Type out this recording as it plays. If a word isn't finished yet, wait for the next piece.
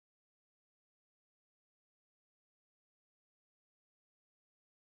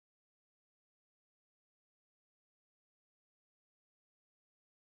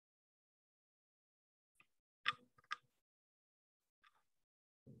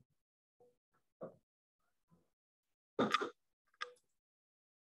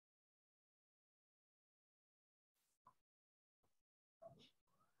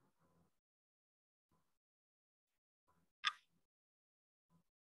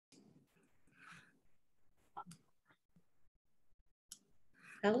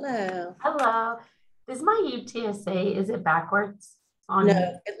Hello. Hello. Is my UTSA, is it backwards? No,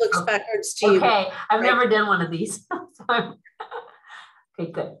 it looks backwards to you. Okay, I've never done one of these.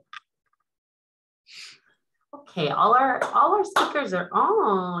 Okay, good. Okay, all our speakers are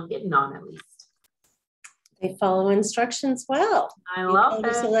on, getting on at least. They follow instructions well. I love it.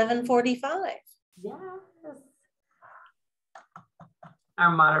 It's 11:45. Yes.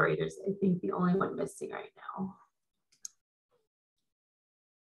 Our moderator's, I think, the only one missing right now.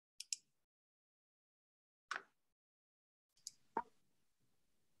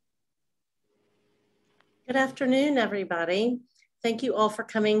 Good afternoon, everybody. Thank you all for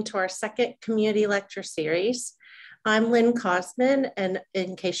coming to our second community lecture series. I'm Lynn Cosman, and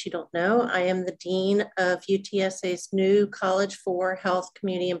in case you don't know, I am the Dean of UTSA's new College for Health,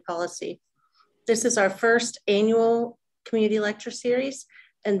 Community, and Policy. This is our first annual community lecture series,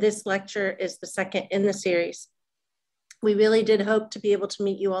 and this lecture is the second in the series. We really did hope to be able to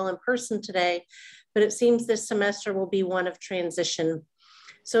meet you all in person today, but it seems this semester will be one of transition.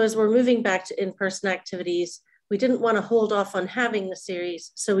 So as we're moving back to in-person activities, we didn't want to hold off on having the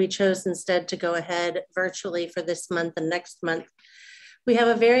series, so we chose instead to go ahead virtually for this month and next month. We have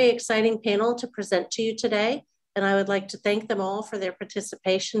a very exciting panel to present to you today, and I would like to thank them all for their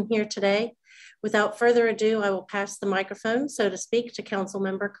participation here today. Without further ado, I will pass the microphone, so to speak, to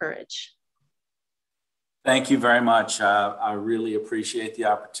Councilmember Courage. Thank you very much. I really appreciate the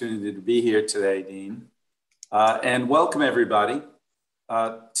opportunity to be here today, Dean. And welcome, everybody.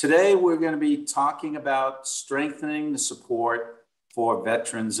 Today, we're going to be talking about strengthening the support for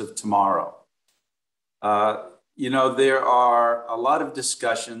veterans of tomorrow. You know, there are a lot of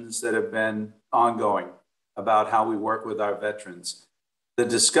discussions that have been ongoing about how we work with our veterans. This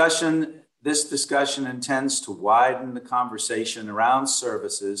discussion intends to widen the conversation around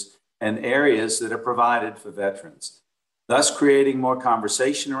services and areas that are provided for veterans, thus creating more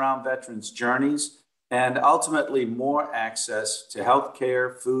conversation around veterans' journeys and ultimately more access to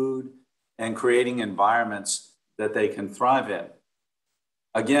healthcare, food, and creating environments that they can thrive in.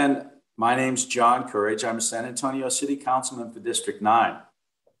 Again, my name's John Courage. I'm a San Antonio City Councilman for District 9.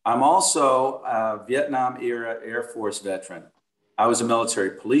 I'm also a Vietnam-era Air Force veteran. I was a military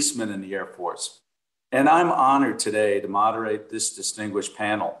policeman in the Air Force. And I'm honored today to moderate this distinguished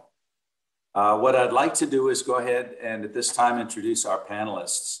panel. What I'd like to do is go ahead and at this time introduce our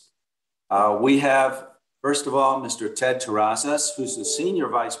panelists. We have, first of all, Mr. Ted Terrazas, who's the Senior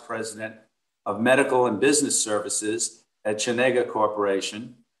Vice President of Medical and Business Services at Chenaga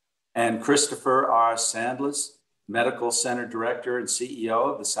Corporation, and Christopher R. Sandles, Medical Center Director and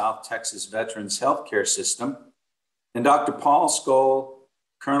CEO of the South Texas Veterans Healthcare System, and Dr. Paul Scholl,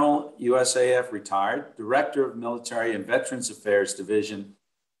 Colonel USAF retired, Director of Military and Veterans Affairs Division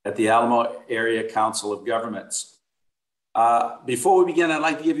at the Alamo Area Council of Governments. Before we begin, I'd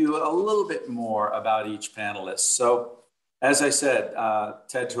like to give you a little bit more about each panelist. So, as I said,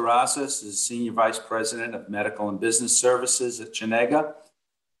 Ted Terrazas is Senior Vice President of Medical and Business Services at Chenaga.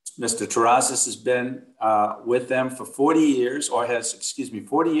 Mr. Terrazas has been with them for 40 years, or has,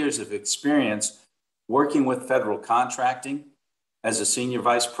 40 years of experience working with federal contracting as a Senior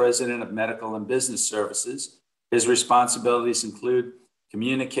Vice President of Medical and Business Services. His responsibilities include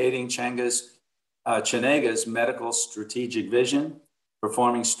communicating Chenaga's medical strategic vision,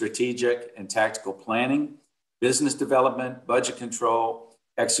 performing strategic and tactical planning, business development, budget control,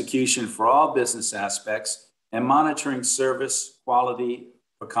 execution for all business aspects, and monitoring service quality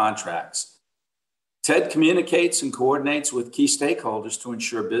for contracts. Ted communicates and coordinates with key stakeholders to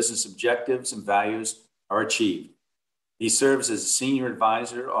ensure business objectives and values are achieved. He serves as a senior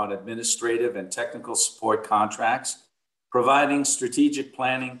advisor on administrative and technical support contracts, providing strategic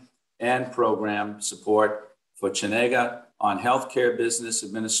planning and program support for Chenaga on healthcare, business,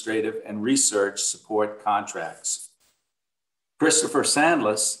 administrative, and research support contracts. Christopher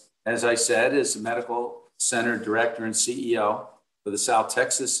Sandles, as I said, is the Medical Center Director and CEO for the South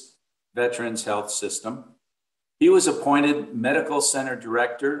Texas Veterans Health System. He was appointed Medical Center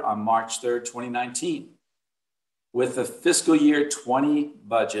Director on March 3rd, 2019. With the fiscal year 20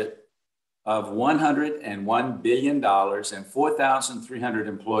 budget of $101 billion and 4,300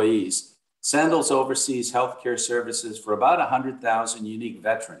 employees, Sandles oversees healthcare services for about 100,000 unique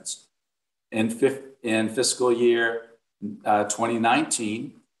veterans. In fiscal year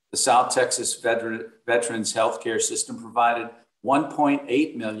 2019, the South Texas Veterans Healthcare System provided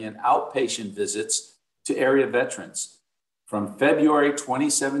 1.8 million outpatient visits to area veterans. From February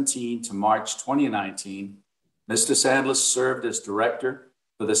 2017 to March 2019, Mr. Sandles served as director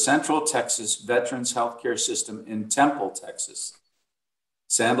for the Central Texas Veterans Healthcare System in Temple, Texas.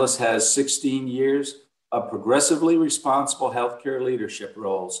 Sandles has 16 years of progressively responsible healthcare leadership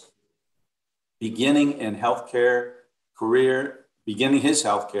roles, beginning his healthcare career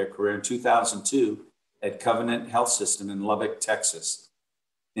in 2002 at Covenant Health System in Lubbock, Texas.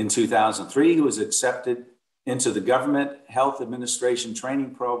 In 2003, he was accepted into the Government Health Administration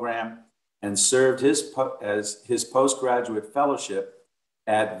Training Program and served as his postgraduate fellowship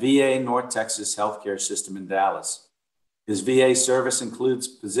at VA North Texas Healthcare System in Dallas. His VA service includes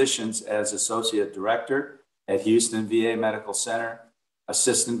positions as Associate Director at Houston VA Medical Center,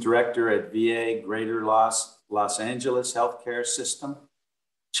 Assistant Director at VA Greater Los Angeles Healthcare System,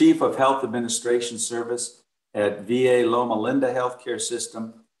 Chief of Health Administration Service at VA Loma Linda Healthcare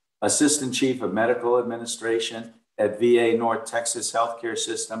System, Assistant Chief of Medical Administration at VA North Texas Healthcare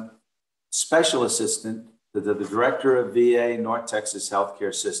System, Special Assistant to the Director of VA North Texas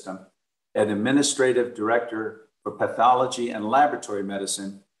Healthcare System, and Administrative Director for Pathology and Laboratory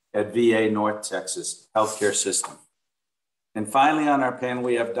Medicine at VA North Texas Healthcare System. And finally on our panel,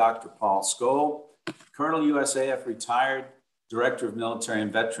 we have Dr. Paul Scholl, Colonel USAF retired, Director of Military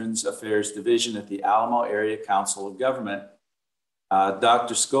and Veterans Affairs Division at the Alamo Area Council of Government.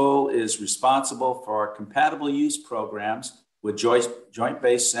 Dr. Scholl is responsible for our compatible use programs with Joint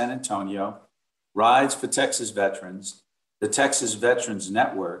Base San Antonio, Rides for Texas Veterans, the Texas Veterans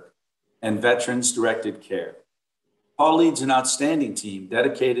Network, and Veterans Directed Care. Paul leads an outstanding team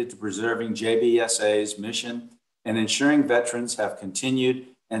dedicated to preserving JBSA's mission and ensuring veterans have continued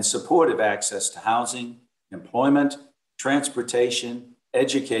and supportive access to housing, employment, transportation,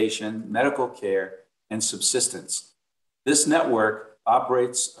 education, medical care, and subsistence. This network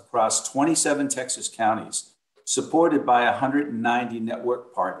operates across 27 Texas counties, supported by 190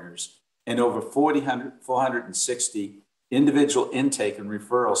 network partners and over 460 individual intake and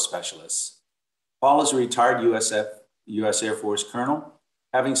referral specialists. Paul is a retired U.S. Air Force colonel,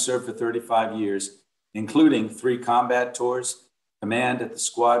 having served for 35 years, including 3 combat tours, command at the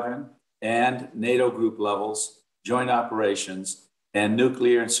squadron and NATO group levels, joint operations, and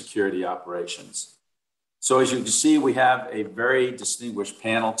nuclear and security operations. So as you can see, we have a very distinguished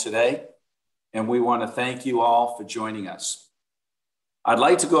panel today, and we want to thank you all for joining us. I'd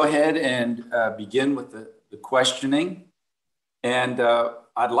like to go ahead and begin with the questioning. And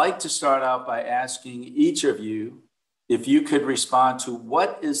I'd like to start out by asking each of you if you could respond to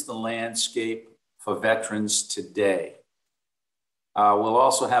what is the landscape for veterans today. We'll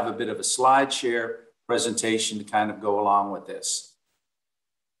also have a bit of a slide share presentation to kind of go along with this.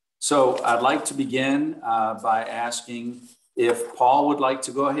 So I'd like to begin by asking if Paul would like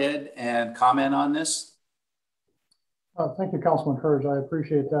to go ahead and comment on this. Thank you, Councilman Courage. I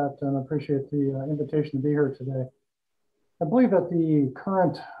appreciate that and appreciate the invitation to be here today. I believe that the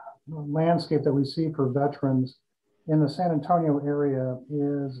current landscape that we see for veterans in the San Antonio area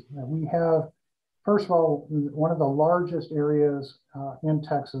is that we have, first of all, one of the largest areas in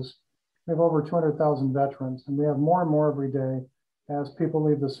Texas. We have over 200,000 veterans, and we have more and more every day as people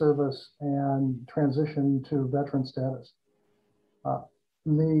leave the service and transition to veteran status.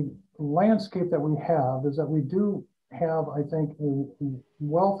 The landscape that we have is that we do have, I think, a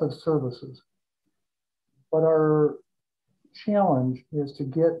wealth of services, but our challenge is to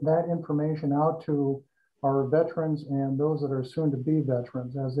get that information out to our veterans and those that are soon to be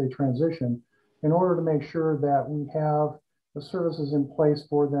veterans as they transition, in order to make sure that we have the services in place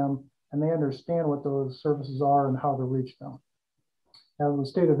for them and they understand what those services are and how to reach them. As was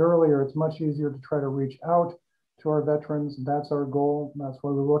stated earlier, it's much easier to try to reach out to our veterans. That's our goal. That's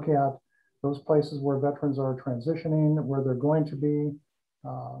why we look at those places where veterans are transitioning, where they're going to be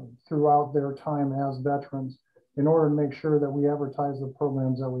throughout their time as veterans, in order to make sure that we advertise the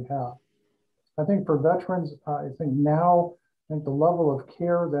programs that we have. I think for veterans, I think the level of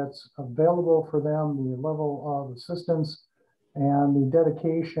care that's available for them, the level of assistance and the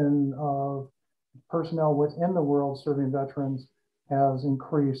dedication of personnel within the world serving veterans has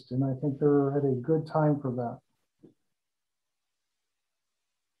increased. And I think they're at a good time for that.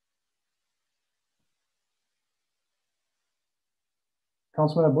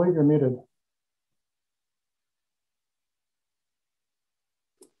 Councilman, I believe you're muted.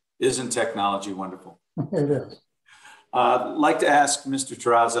 Isn't technology wonderful? It is. I'd like to ask Mr.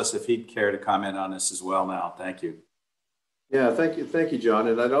 Terrazas if he'd care to comment on this as well now. Thank you. Yeah, thank you, John.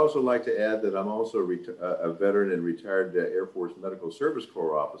 And I'd also like to add that I'm also a veteran and retired Air Force Medical Service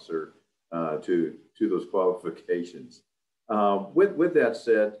Corps officer to those qualifications. With that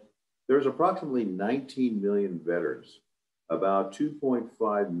said, there's approximately 19 million veterans. About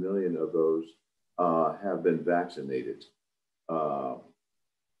 2.5 million of those have been vaccinated. Of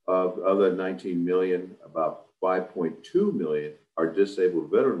the 19 million, about 5.2 million are disabled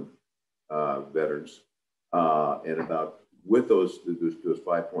veterans, and about with those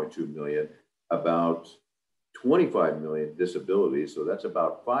 5.2 million, about 25 million disabilities. So that's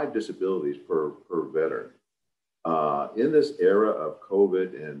about 5 disabilities per veteran. In this era of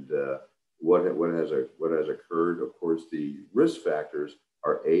COVID and what has occurred, of course, the risk factors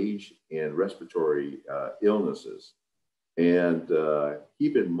are age and respiratory illnesses. And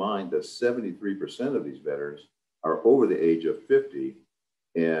keep in mind that 73% of these veterans are over the age of 50,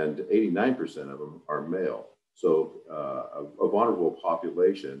 and 89% of them are male. So a vulnerable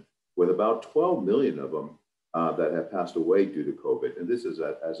population with about 12 million of them that have passed away due to COVID. And this is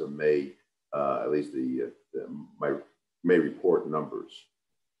as of May, at least my May report numbers.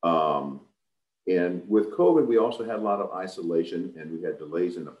 And with COVID, we also had a lot of isolation, and we had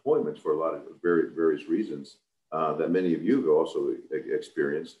delays in appointments for a lot of various reasons that many of you have also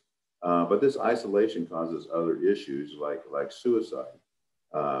experienced. But this isolation causes other issues like suicide,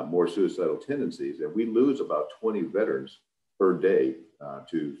 more suicidal tendencies, and we lose about 20 veterans per day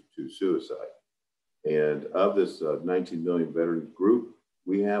to suicide. And of this 19 million veteran group,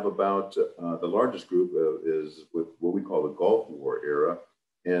 we have about the largest group is with what we call the Gulf War era.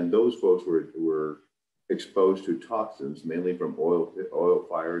 And those folks were exposed to toxins, mainly from oil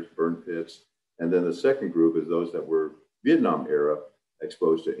fires, burn pits. And then the second group is those that were Vietnam era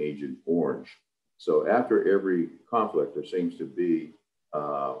exposed to Agent Orange. So after every conflict, there seems to be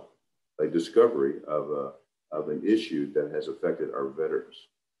a discovery of an issue that has affected our veterans.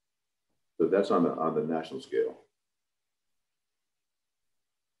 So that's on the national scale.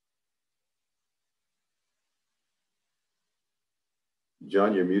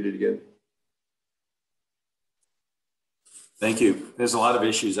 John, you're muted again. Thank you. There's a lot of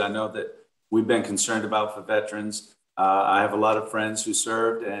issues I know that we've been concerned about for veterans. I have a lot of friends who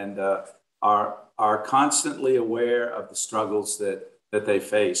served and are constantly aware of the struggles that they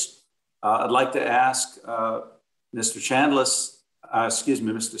face. I'd like to ask Mr. Mr.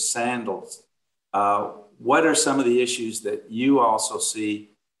 Sandles, what are some of the issues that you also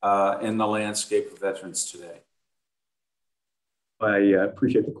see in the landscape of veterans today? I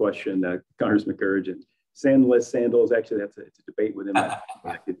appreciate the question, Congressman Courage. And Sandles, actually, it's a debate within that.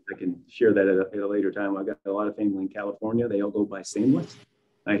 I can share that at a later time. I've got a lot of family in California. They all go by Sandles.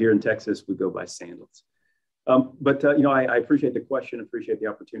 Here in Texas, we go by Sandles. I appreciate the question, appreciate the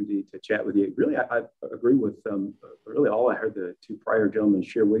opportunity to chat with you. Really, I agree with really all I heard the 2 prior gentlemen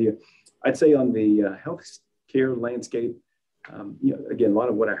share with you. I'd say on the health care landscape, again, a lot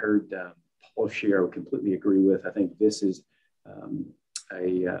of what I heard Paul share, I would completely agree with. I think this is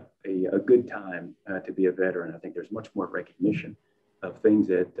a good time to be a veteran. I think there's much more recognition of things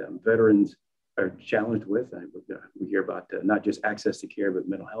that veterans are challenged with. We hear about not just access to care, but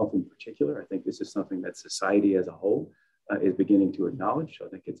mental health in particular. I think this is something that society as a whole is beginning to acknowledge. So I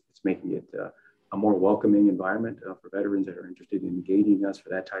think it's making it a more welcoming environment for veterans that are interested in engaging us for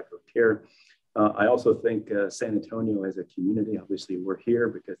that type of care. I also think San Antonio as a community, obviously we're here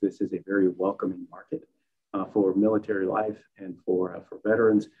because this is a very welcoming market for military life and for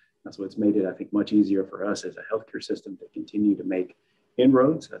veterans. So it's made it, I think, much easier for us as a healthcare system to continue to make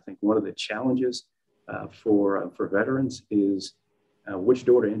inroads. I think one of the challenges for veterans is which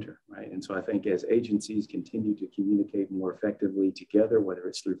door to enter, right? And so I think as agencies continue to communicate more effectively together, whether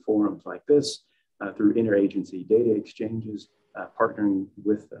it's through forums like this, through interagency data exchanges, partnering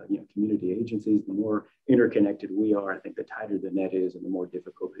with community agencies, the more interconnected we are, I think the tighter the net is and the more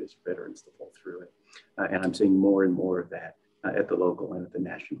difficult it is for veterans to fall through it. And I'm seeing more and more of that at the local and at the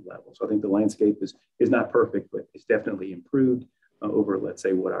national level. So I think the landscape is not perfect, but it's definitely improved over, let's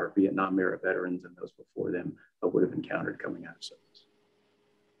say, what our Vietnam era veterans and those before them would have encountered coming out of service.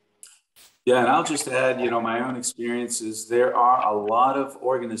 Yeah, and I'll just add, my own experiences. There are a lot of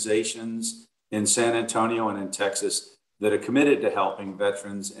organizations in San Antonio and in Texas that are committed to helping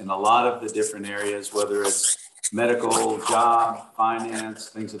veterans in a lot of the different areas, whether it's medical, job, finance,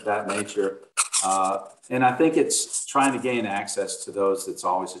 things of that nature. And I think it's trying to gain access to those that's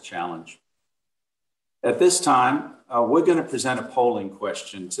always a challenge. At this time, we're going to present a polling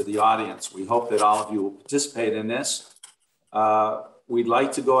question to the audience. We hope that all of you will participate in this. We'd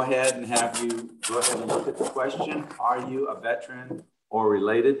like to go ahead and have you go ahead and look at the question. Are you a veteran or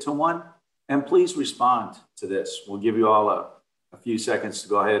related to one? And please respond to this. We'll give you all a few seconds to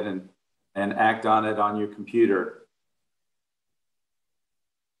go ahead and act on it on your computer.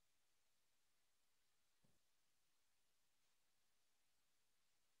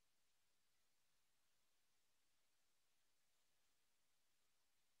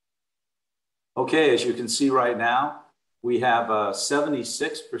 Okay, as you can see right now, we have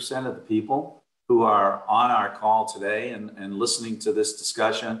 76% of the people who are on our call today and listening to this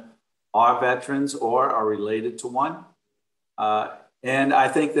discussion are veterans or are related to one. And I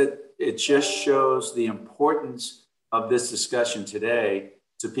think that it just shows the importance of this discussion today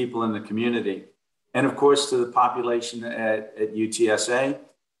to people in the community. And of course, to the population at UTSA,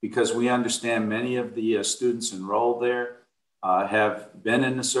 because we understand many of the students enrolled there have been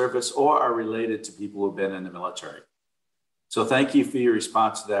in the service or are related to people who've been in the military. So thank you for your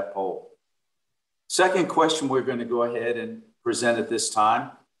response to that poll. Second question we're going to go ahead and present at this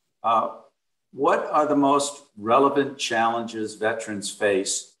time. What are the most relevant challenges veterans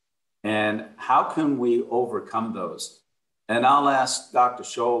face and how can we overcome those? And I'll ask Dr.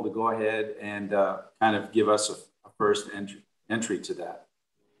 Scholl to go ahead and kind of give us a first entry to that.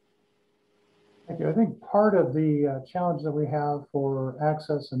 Thank you. I think part of the challenge that we have for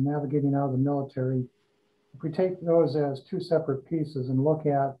access and navigating out of the military, if we take those as two separate pieces and look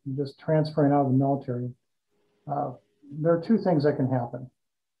at just transferring out of the military, there are two things that can happen.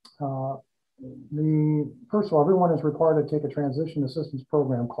 First of all, everyone is required to take a transition assistance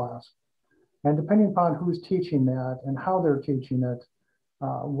program class. And depending upon who's teaching that and how they're teaching it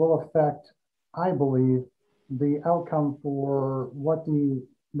will affect, I believe, the outcome for what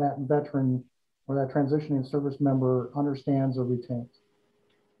that veteran or that transitioning service member understands or retains.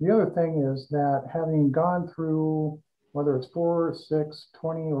 The other thing is that having gone through, whether it's 4, 6,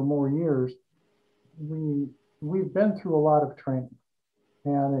 20 or more years, we've been through a lot of training.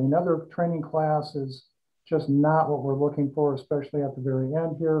 And another training class is just not what we're looking for, especially at the very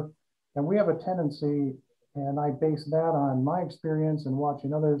end here. And we have a tendency, and I base that on my experience and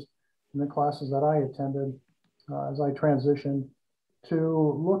watching others in the classes that I attended as I transitioned,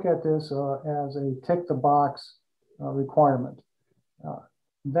 to look at this as a tick the box requirement.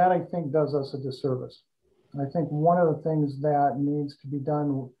 That I think does us a disservice. I think one of the things that needs to be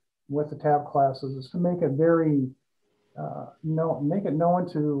done with the TAB classes is to make it very make it known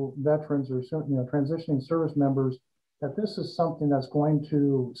to veterans or transitioning service members that this is something that's going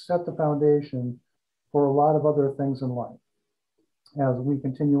to set the foundation for a lot of other things in life as we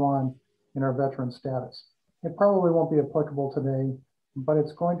continue on in our veteran status. It probably won't be applicable today, but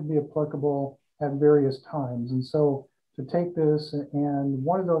it's going to be applicable at various times. And so to take this, and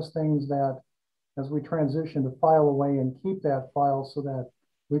one of those things that as we transition to file away and keep that file so that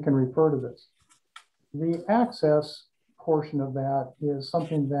we can refer to this. The access portion of that is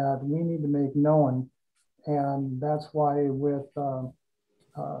something that we need to make known. And that's why with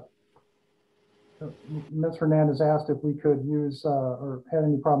Ms. Hernandez asked if we could use or had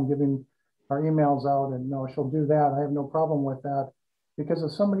any problem giving our emails out, and no, she'll do that. I have no problem with that, because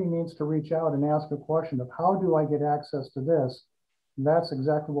if somebody needs to reach out and ask a question of how do I get access to this, that's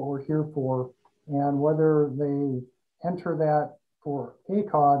exactly what we're here for. And whether they enter that for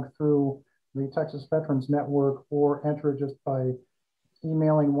ACOG through the Texas Veterans Network or enter it just by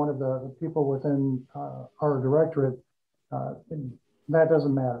emailing one of the people within our directorate, that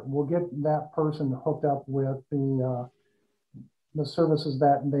doesn't matter. We'll get that person hooked up with the services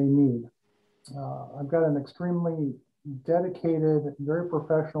that they need. I've got an extremely dedicated, very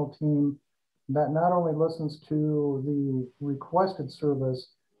professional team that not only listens to the requested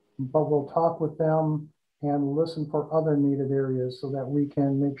service, but will talk with them and listen for other needed areas so that we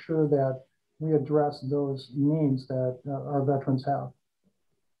can make sure that we address those needs that our veterans have.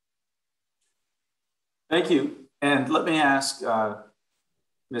 Thank you. And let me ask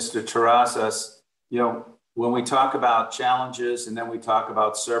Mr. Terrazas, when we talk about challenges and then we talk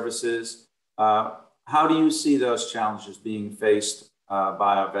about services, how do you see those challenges being faced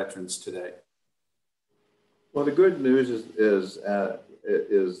by our veterans today? Well, the good news is that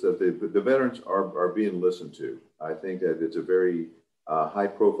the veterans are being listened to. I think that it's a very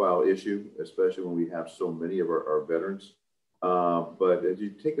high-profile issue, especially when we have so many of our veterans. But if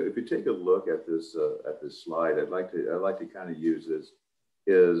you take a look at this slide, I'd like to kind of use this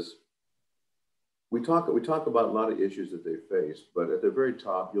is we talk about a lot of issues that they face, but at the very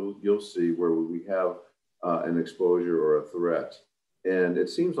top you'll see where we have an exposure or a threat, and it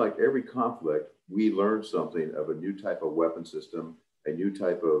seems like every conflict we learn something of a new type of weapon system, a new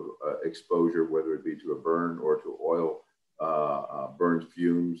type of exposure, whether it be to a burn or to oil burns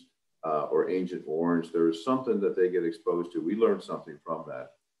fumes. Or Agent Orange, there is something that they get exposed to. We learn something from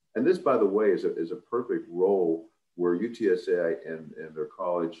that. And this, by the way, is a perfect role where UTSA and their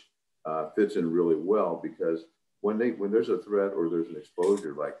college fits in really well, because when there's a threat or there's an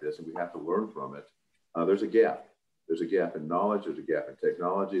exposure like this and we have to learn from it, there's a gap. There's a gap in knowledge, there's a gap in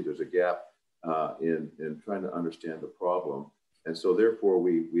technology, there's a gap in trying to understand the problem. And so therefore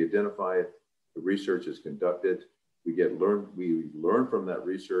we identify it The research is conducted. We learn from that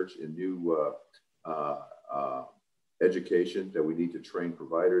research in new education that we need to train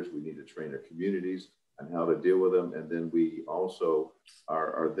providers. We need to train our communities on how to deal with them. And then we also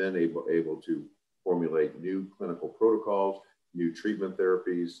are then able to formulate new clinical protocols, new treatment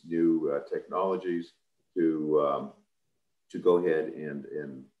therapies, new technologies to go ahead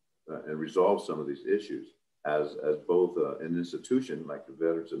and resolve some of these issues as both an institution like the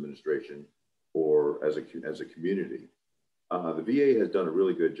Veterans Administration or as a community. The VA has done a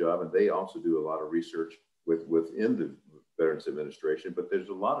really good job, and they also do a lot of research within the Veterans Administration, but there's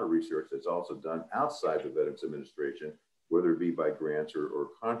a lot of research that's also done outside the Veterans Administration, whether it be by grants or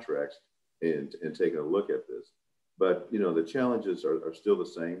contracts, and taking a look at this. But the challenges are still the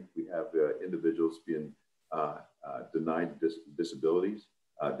same. We have individuals being denied disabilities,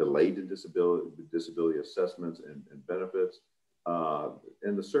 delayed in disability assessments and benefits,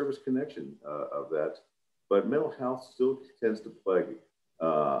 and the service connection of that. But mental health still tends to plague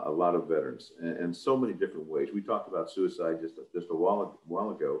a lot of veterans in so many different ways. We talked about suicide just a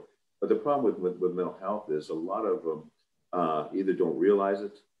while ago, but the problem with mental health is a lot of them either don't realize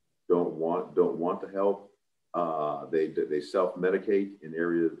it, don't want the help. They self-medicate in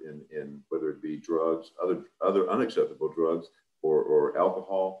areas in whether it be drugs, other unacceptable drugs, or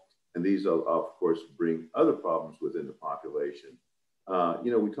alcohol, and these of course bring other problems within the population.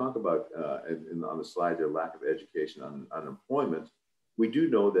 We talk about on the slide there, lack of education on unemployment. We do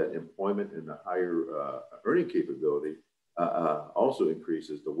know that employment and the higher earning capability also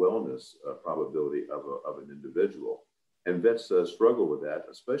increases the wellness probability of an individual. And vets struggle with that,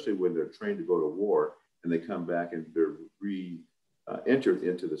 especially when they're trained to go to war and they come back and they're re-entered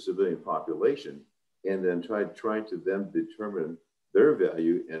into the civilian population, and then trying to then determine their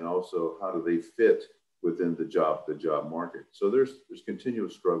value and also how do they fit within the job market. So there's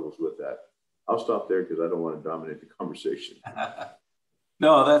continuous struggles with that. I'll stop there because I don't want to dominate the conversation.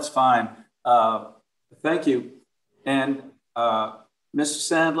 No, that's fine. Thank you. And Mr.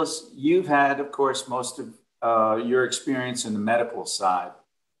 Sandles, you've had, of course, most of your experience in the medical side.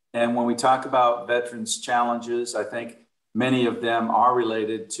 And when we talk about veterans' challenges, I think many of them are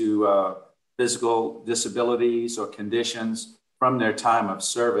related to physical disabilities or conditions from their time of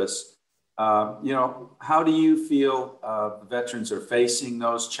service. How do you feel veterans are facing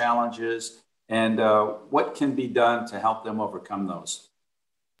those challenges, and what can be done to help them overcome those?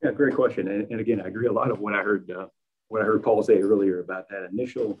 Yeah, great question. And again, I agree a lot of what I heard Paul say earlier about that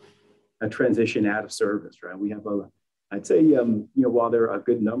initial transition out of service, right? We have I'd say, while there are a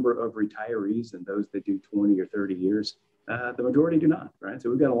good number of retirees and those that do 20 or 30 years, the majority do not, right?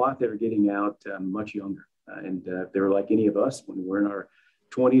 So we've got a lot that are getting out much younger. And they're like any of us, when we're in our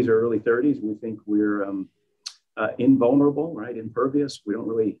 20s or early 30s, we think we're invulnerable, right? Impervious. We don't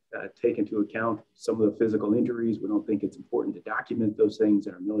really take into account some of the physical injuries. We don't think it's important to document those things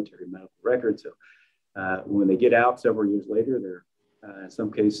in our military medical records. So when they get out several years later, they're in some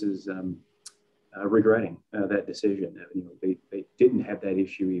cases regretting that decision. They didn't have that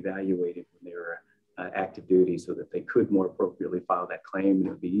issue evaluated when they were active duty, so that they could more appropriately file that claim, and it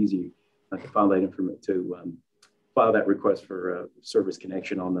would be easy to file that information file that request for service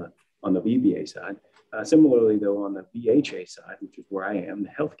connection on the VBA side. Similarly, though, on the VHA side, which is where I am, the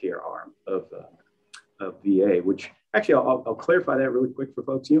healthcare arm of VA, which actually I'll clarify that really quick for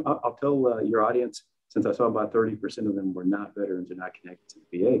folks. I'll tell your audience, since I saw about 30% of them were not veterans or not connected to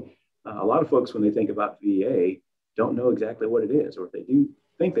the VA. A lot of folks, when they think about VA, don't know exactly what it is, or if they do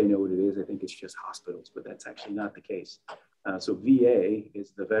think they know what it is, they think it's just hospitals, but that's actually not the case. So VA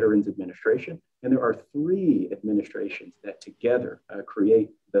is the Veterans Administration, and there are 3 administrations that together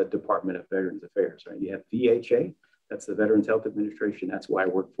create the Department of Veterans Affairs, right? You have VHA, that's the Veterans Health Administration. That's why I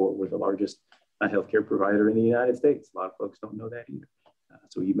work for. We're the largest healthcare provider in the United States. A lot of folks don't know that either.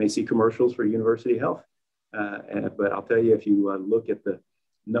 So you may see commercials for University Health, but I'll tell you, if you look at the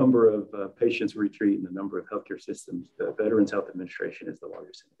number of patients we treat and the number of healthcare systems, the Veterans Health Administration is the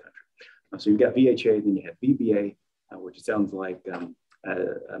largest in the country. So you've got VHA, then you have VBA, which it sounds like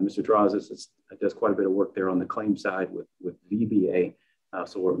Mr. Terrazas does quite a bit of work there on the claim side with VBA.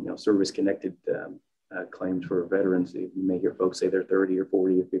 So we're, service-connected claims for veterans. You may hear folks say they're 30 or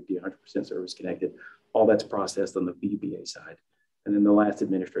 40 or 50, 100% service-connected. All that's processed on the VBA side. And then the last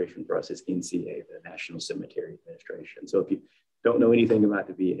administration for us is NCA, the National Cemetery Administration. So if you don't know anything about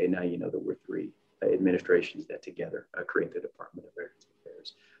the VA, now you know that we're 3 administrations that together create the Department of Veterans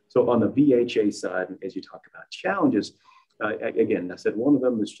Affairs. So on the VHA side, as you talk about challenges, again, I said one of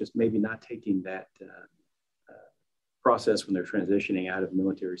them is just maybe not taking that process when they're transitioning out of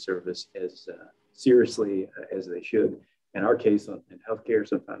military service as seriously as they should. In our case, in healthcare,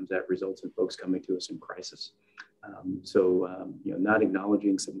 sometimes that results in folks coming to us in crisis. Not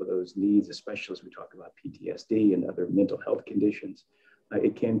acknowledging some of those needs, especially as we talk about PTSD and other mental health conditions,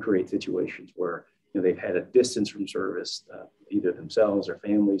 it can create situations where they've had a distance from service, either themselves or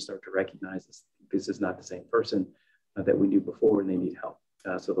families start to recognize this is not the same person that we knew before, and they need help.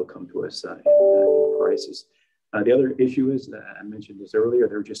 So they'll come to us in crisis. The other issue is that I mentioned this earlier,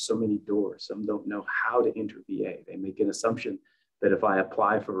 there are just so many doors. Some don't know how to enter VA. They make an assumption that if I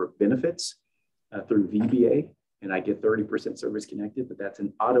apply for benefits through VBA and I get 30% service connected, that that's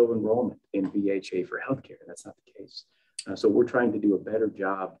an auto enrollment in VHA for healthcare. That's not the case. So we're trying to do a better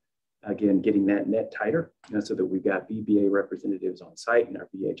job, again, getting that net tighter so that we've got VBA representatives on site in our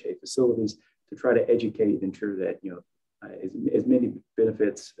VHA facilities to try to educate and ensure that, as many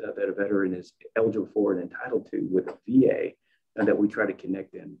benefits that a veteran is eligible for and entitled to with a VA, and that we try to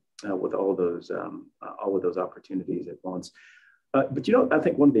connect them with all of those opportunities at once. But I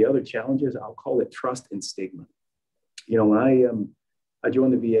think one of the other challenges, I'll call it trust and stigma. When I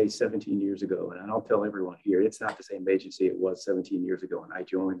joined the VA 17 years ago, and I'll tell everyone here, it's not the same agency it was 17 years ago when I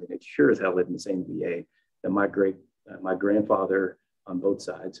joined, and it sure as hell isn't the same VA that my grandfather on both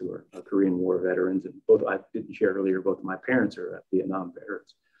sides, who are Korean War veterans, and both, I didn't share earlier, both of my parents are Vietnam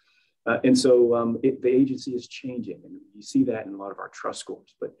veterans. The agency is changing, and you see that in a lot of our trust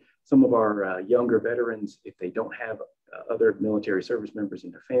scores. But some of our younger veterans, if they don't have other military service members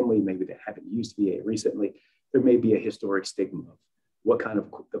in their family, maybe they haven't used VA recently, there may be a historic stigma of what kind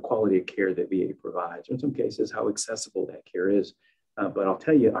of the quality of care that VA provides, or in some cases, how accessible that care is. But I'll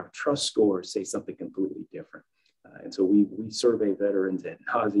tell you, our trust scores say something completely different. And so we survey veterans ad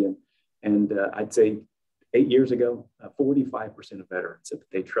nauseum, and I'd say 8 years ago, 45% of veterans said that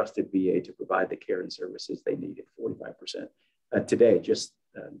they trusted VA to provide the care and services they needed. 45%. Today,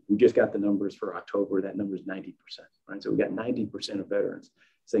 we just got the numbers for October. That number is 90%. Right, so we got 90% of veterans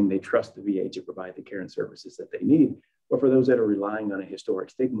saying they trust the VA to provide the care and services that they need. But for those that are relying on a historic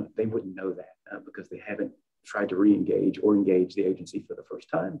stigma, they wouldn't know that because they haven't tried to re-engage or engage the agency for the first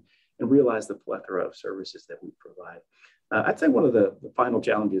time and realize the plethora of services that we provide. I'd say one of the final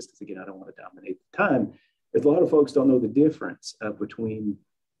challenges, because again, I don't want to dominate the time, is a lot of folks don't know the difference between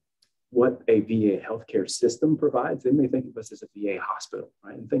what a VA healthcare system provides. They may think of us as a VA hospital,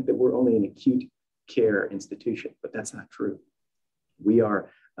 right? And think that we're only an acute care institution, but that's not true. We are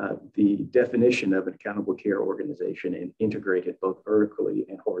the definition of an accountable care organization and integrated both vertically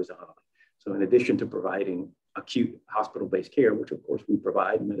and horizontally. So in addition to providing acute hospital-based care, which of course we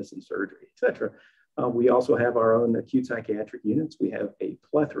provide, medicine, surgery, et cetera, we also have our own acute psychiatric units. We have a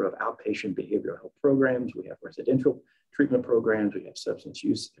plethora of outpatient behavioral health programs. We have residential treatment programs. We have substance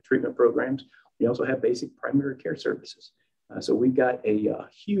use treatment programs. We also have basic primary care services. So we've got a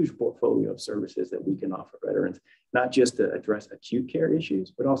huge portfolio of services that we can offer veterans, not just to address acute care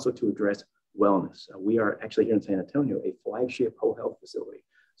issues, but also to address wellness. We are actually here in San Antonio, a flagship whole health facility.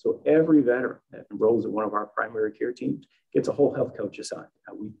 So every veteran that enrolls in one of our primary care teams gets a whole health coach assigned.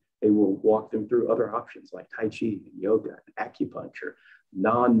 They will walk them through other options like Tai Chi and yoga and acupuncture,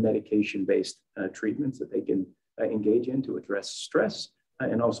 non-medication based treatments that they can engage in to address stress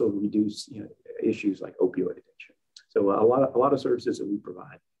and also reduce issues like opioid addiction. So a lot of services that we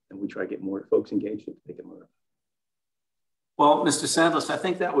provide, and we try to get more folks engaged so they can learn. Well, Mr. Sandles, I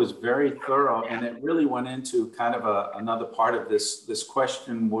think that was very thorough, and it really went into kind of another part of this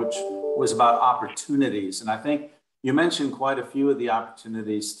question, which was about opportunities. And I think you mentioned quite a few of the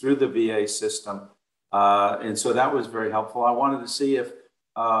opportunities through the VA system. And so that was very helpful. I wanted to see if,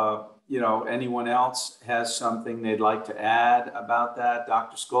 anyone else has something they'd like to add about that.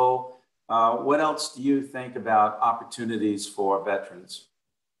 Dr. Scholl, what else do you think about opportunities for veterans?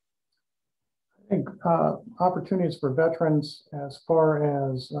 I think opportunities for veterans as far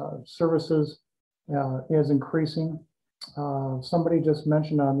as services is increasing. Somebody just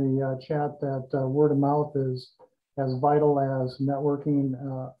mentioned on the chat that word of mouth is as vital as networking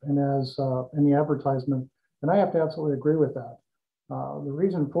and as any advertisement. And I have to absolutely agree with that. The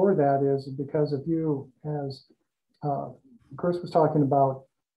reason for that is because if you, as Chris was talking about,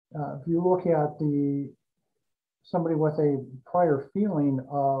 if you look at somebody with a prior feeling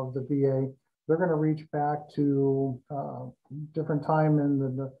of the VA, they're going to reach back to different time in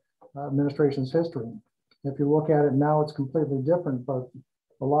the administration's history. If you look at it now, it's completely different, but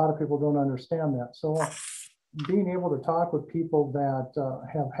a lot of people don't understand that. So being able to talk with people that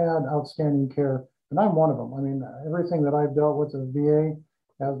have had outstanding care, and I'm one of them. I mean, everything that I've dealt with the VA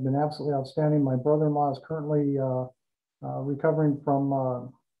has been absolutely outstanding. My brother-in-law is currently recovering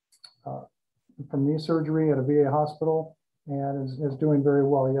from knee surgery at a VA hospital and is doing very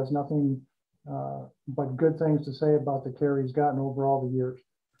well. He has nothing but good things to say about the care he's gotten over all the years.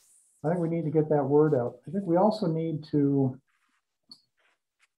 I think we need to get that word out. I think we also need to,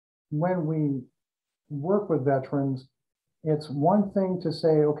 when we work with veterans, it's one thing to say,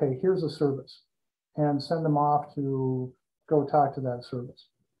 okay, here's a service, and send them off to go talk to that service.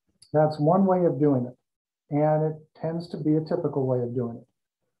 That's one way of doing it, and it tends to be a typical way of doing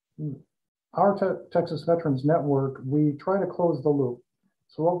it. Our Texas Veterans Network, we try to close the loop.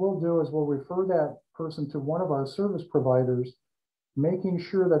 So what we'll do is we'll refer that person to one of our service providers, making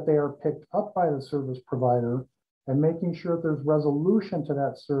sure that they are picked up by the service provider and making sure that there's resolution to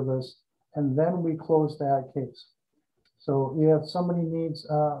that service, and then we close that case. So if somebody needs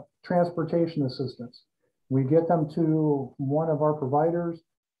transportation assistance, we get them to one of our providers,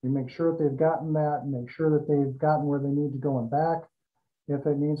 we make sure that they've gotten that, and make sure that they've gotten where they need to go and back. If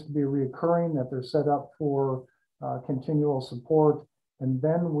it needs to be reoccurring, that they're set up for continual support, and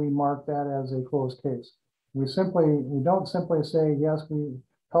then we mark that as a closed case. We don't simply say, yes, we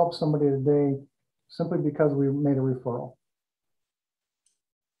helped somebody today simply because we made a referral.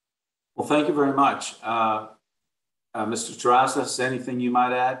 Well, thank you very much. Mr. Terrazas, anything you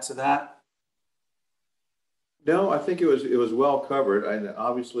might add to that? No, I think it was well covered, and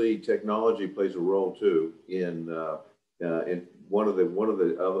obviously technology plays a role too in one of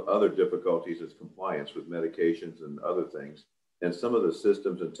the other difficulties is compliance with medications and other things. And some of the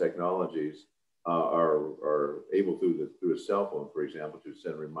systems and technologies are able through a cell phone, for example, to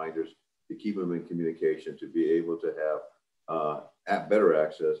send reminders, to keep them in communication, to be able to have better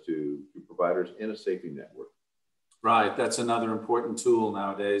access to providers in a safety network. Right, that's another important tool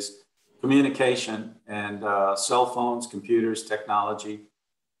nowadays. Communication and cell phones, computers, technology.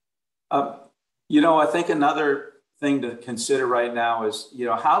 I think another thing to consider right now is,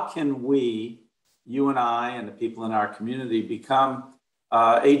 how can we, you and I and the people in our community, become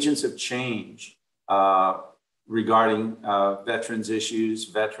agents of change regarding veterans issues,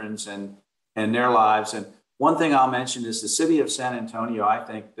 veterans and their lives. And one thing I'll mention is the city of San Antonio, I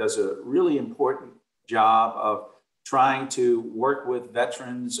think, does a really important job of trying to work with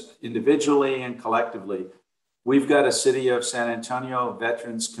veterans individually and collectively. We've got a City of San Antonio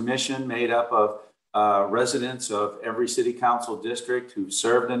Veterans Commission made up of residents of every city council district who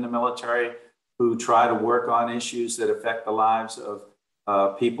served in the military, who try to work on issues that affect the lives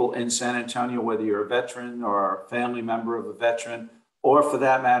of people in San Antonio, whether you're a veteran or a family member of a veteran, or for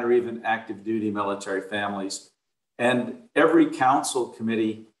that matter, even active duty military families. And every council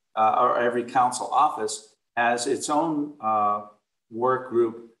committee or every council office has its own work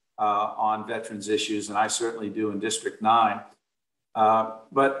group on veterans issues, and I certainly do in District 9.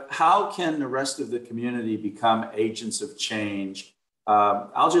 But how can the rest of the community become agents of change?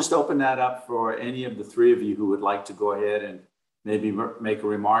 I'll just open that up for any of the three of you who would like to go ahead and maybe make a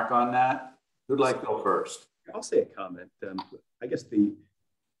remark on that. Who'd like to go first? I'll say a comment. I guess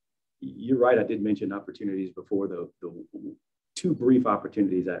you're right. I did mention opportunities before. The two brief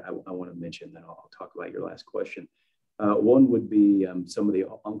opportunities I want to mention, then I'll talk about your last question. One would be some of the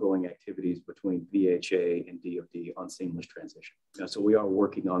ongoing activities between VHA and DoD on seamless transition. So we are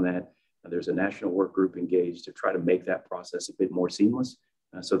working on that. There's a national work group engaged to try to make that process a bit more seamless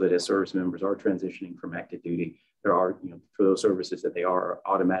so that as service members are transitioning from active duty, there are, for those services that they are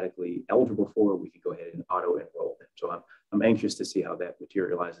automatically eligible for, we can go ahead and auto-enroll them. So I'm anxious to see how that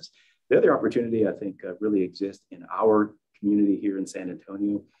materializes. The other opportunity I think really exists in our community here in San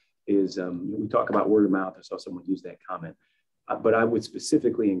Antonio is we talk about word of mouth. I saw someone use that comment, but I would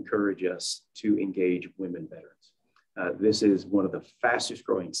specifically encourage us to engage women veterans. This is one of the fastest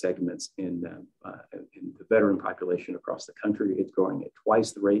growing segments in the veteran population across the country. It's growing at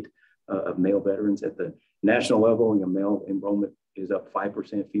twice the rate of male veterans. At the national level, male enrollment is up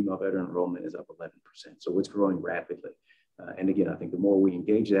 5%, female veteran enrollment is up 11%. So it's growing rapidly. And again, I think the more we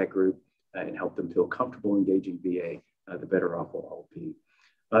engage that group and help them feel comfortable engaging VA, the better off we'll all be.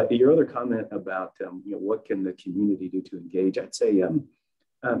 Your other comment about what can the community do to engage, I'd say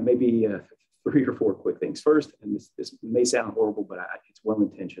maybe 3 or 4 quick things. First, and this may sound horrible, but it's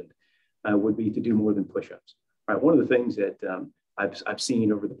well-intentioned, would be to do more than push-ups. Right, one of the things that I've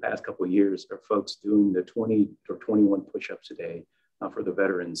seen over the past couple of years are folks doing the 20 or 21 push-ups a day for the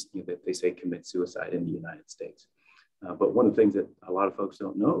veterans that they say commit suicide in the United States. But one of the things that a lot of folks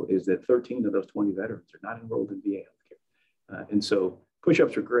don't know is that 13 of those 20 veterans are not enrolled in VA healthcare. And so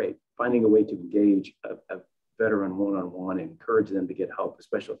push-ups are great. Finding a way to engage a veteran one-on-one and encourage them to get help,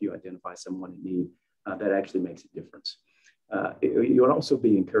 especially if you identify someone in need, that actually makes a difference. You would also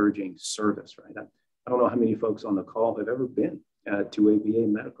be encouraging service, right? I don't know how many folks on the call have ever been to a VA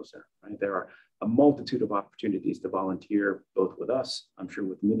medical center, right? There are a multitude of opportunities to volunteer, both with us, I'm sure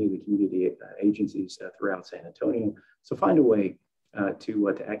with many of the community agencies throughout San Antonio. So find a way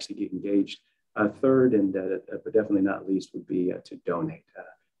to actually get engaged. Third, and but definitely not least, would be to donate.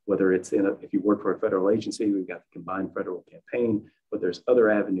 Whether it's if you work for a federal agency, we've got the combined federal campaign, but there's other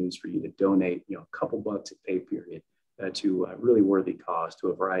avenues for you to donate, a couple bucks a pay period to a really worthy cause to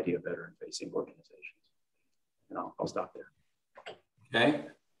a variety of veteran-facing organizations. And I'll stop there. Okay.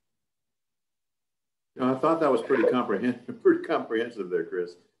 I thought that was pretty comprehensive there,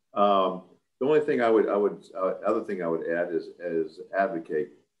 Chris. The only thing other thing I would add is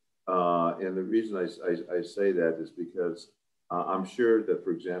advocate. And the reason I say that is because I'm sure that,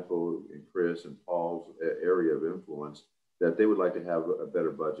 for example, in Chris and Paul's area of influence, that they would like to have a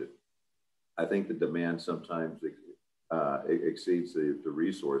better budget. I think the demand sometimes exceeds the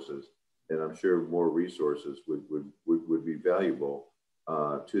resources, and I'm sure more resources would be valuable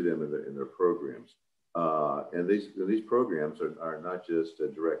to them in their programs. And these programs are not just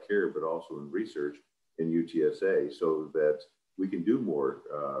direct care, but also in research in UTSA, so that we can do more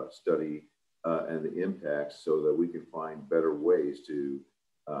study and the impacts, so that we can find better ways to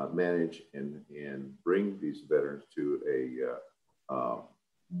manage and bring these veterans to a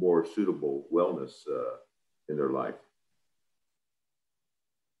more suitable wellness in their life.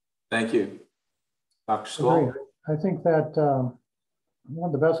 Thank you. Dr. Scholl? I think that one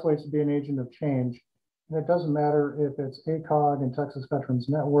of the best ways to be an agent of change, and it doesn't matter if it's ACOG and Texas Veterans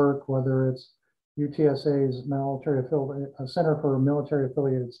Network, whether it's UTSA's Center for Military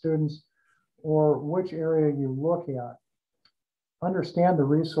Affiliated Students, or which area you look at, understand the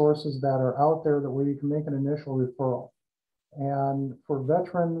resources that are out there that where you can make an initial referral. And for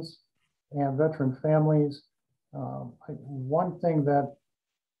veterans and veteran families, one thing that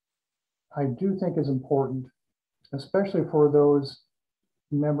I do think is important, especially for those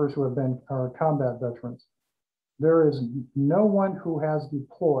members who are combat veterans, there is no one who has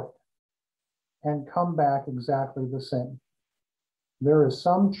deployed and come back exactly the same. There is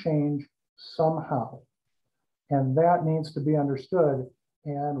some change somehow, and that needs to be understood,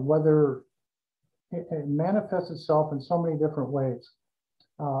 and whether it manifests itself in so many different ways.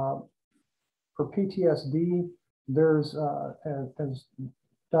 For PTSD, there's, as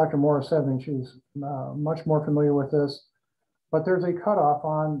Dr. Morris said, and she's much more familiar with this, but there's a cutoff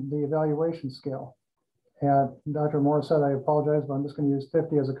on the evaluation scale. And Dr. Morris said, I apologize, but I'm just going to use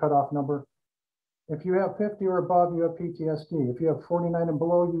 50 as a cutoff number. If you have 50 or above, you have PTSD. If you have 49 and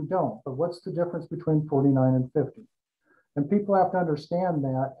below, you don't. But what's the difference between 49 and 50? And people have to understand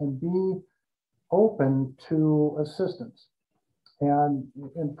that and be open to assistance. And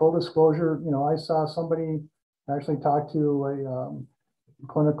in full disclosure, I saw somebody actually talk to a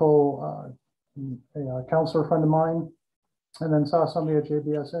clinical counselor friend of mine, and then saw somebody at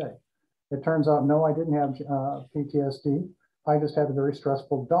JBSA. It turns out, no, I didn't have PTSD. I just had a very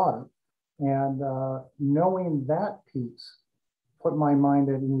stressful daughter. And knowing that piece put my mind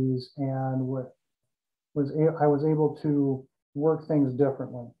at ease, and I was able to work things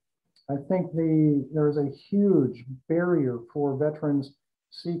differently. I think there's a huge barrier for veterans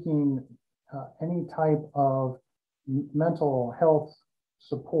seeking any type of mental health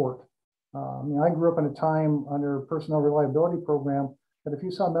support. I grew up in a time under personnel reliability program that if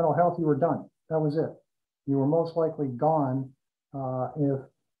you saw mental health, you were done. That was it. You were most likely gone if,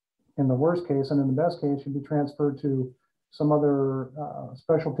 in the worst case, and in the best case, you'd be transferred to some other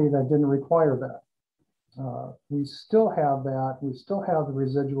specialty that didn't require that. We still have that. We still have the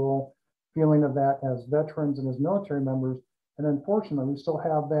residual feeling of that as veterans and as military members. And unfortunately, we still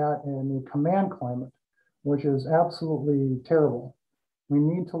have that in the command climate, which is absolutely terrible. We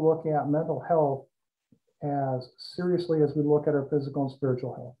need to look at mental health as seriously as we look at our physical and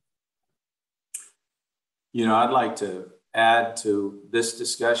spiritual health. I'd like to add to this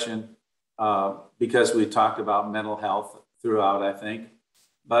discussion because we talked about mental health throughout, I think.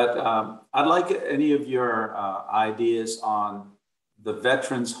 But I'd like any of your ideas on the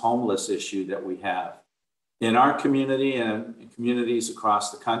veterans homeless issue that we have. In our community and in communities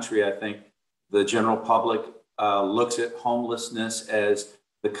across the country, I think the general public looks at homelessness as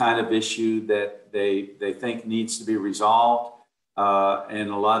the kind of issue that they think needs to be resolved. And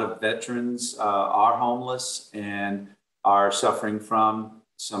a lot of veterans are homeless and are suffering from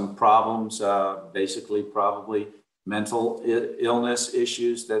some problems, basically probably mental illness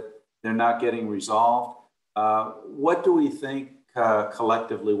issues that they're not getting resolved. What do we think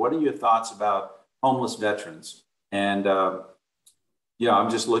collectively? What are your thoughts about homeless veterans? And I'm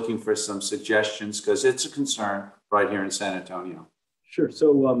just looking for some suggestions because it's a concern right here in San Antonio. Sure.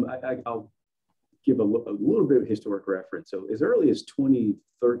 So I'll give a little bit of historic reference. So as early as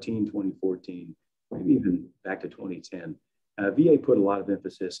 2013, 2014, maybe even back to 2010, VA put a lot of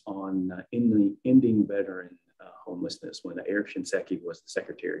emphasis on ending veteran homelessness. When Eric Shinseki was the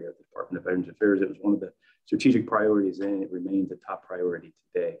Secretary of the Department of Veterans Affairs, it was one of the strategic priorities, and it remains a top priority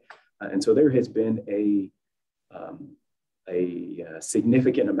today. And so there has been a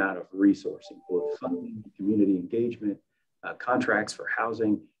significant amount of resourcing, both funding, community engagement, contracts for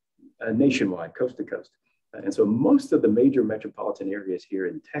housing, nationwide, coast to coast. And so most of the major metropolitan areas here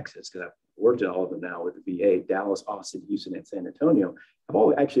in Texas, because I've worked in all of them now with the VA, Dallas, Austin, Houston, and San Antonio, have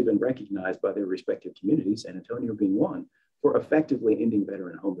all actually been recognized by their respective communities, San Antonio being one, for effectively ending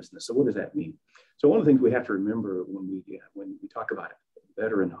veteran homelessness. So what does that mean? So one of the things we have to remember when we talk about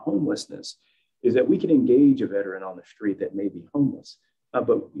veteran homelessness is that we can engage a veteran on the street that may be homeless,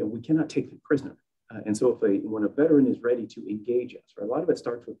 but we cannot take them prisoner. And so when a veteran is ready to engage us, right, a lot of it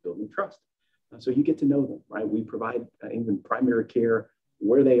starts with building trust. So you get to know them, right? We provide even primary care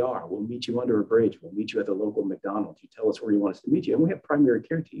where they are. We'll meet you under a bridge. We'll meet you at the local McDonald's. You tell us where you want us to meet you. And we have primary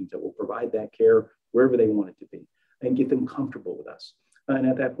care teams that will provide that care wherever they want it to be and get them comfortable with us. And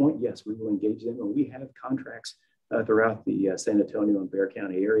at that point, yes, we will engage them. And we have contracts throughout the San Antonio and Bexar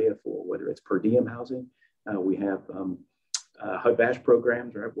County area for whether it's per diem housing. We have HUD-VASH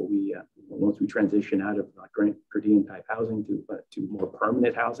programs, right? Where we, once we transition out of grant per diem type housing to more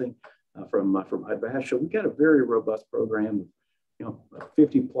permanent housing, from HUD-VASH. So we've got a very robust program,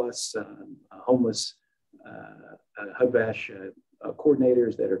 50 plus homeless HUD-VASH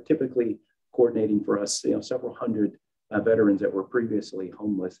coordinators that are typically coordinating for us, several hundred veterans that were previously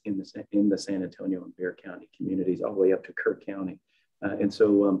homeless in the San Antonio and Bexar County communities, all the way up to Kirk County. And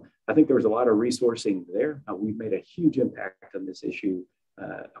so I think there was a lot of resourcing there. We've made a huge impact on this issue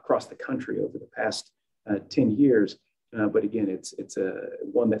across the country over the past 10 years. But again, it's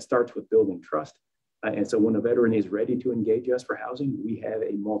one that starts with building trust. And so when a veteran is ready to engage us for housing, we have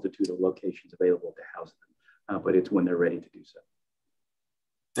a multitude of locations available to house them, but it's when they're ready to do so.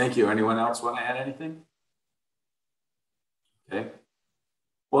 Thank you. Anyone else want to add anything? Okay.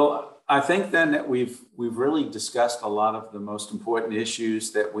 Well, I think then that we've really discussed a lot of the most important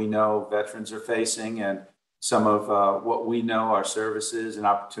issues that we know veterans are facing, and some of what we know are services and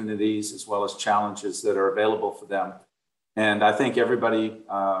opportunities, as well as challenges that are available for them. And I think everybody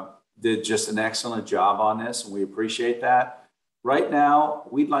did just an excellent job on this, and we appreciate that. Right now,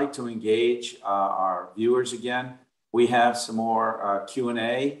 we'd like to engage our viewers again. We have some more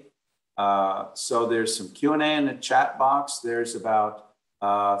Q&A. So there's some Q&A in the chat box. There's about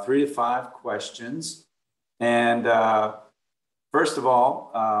 3 to 5 questions. And first of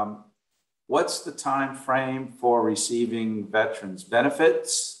all, what's the time frame for receiving veterans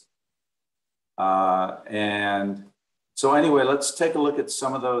benefits? And so anyway, let's take a look at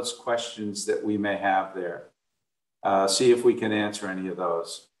some of those questions that we may have there. See if we can answer any of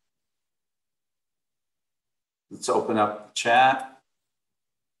those. Let's open up the chat.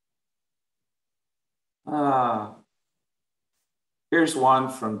 Here's one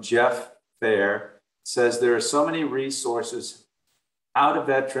from Jeff Fair. It says, there are so many resources. How do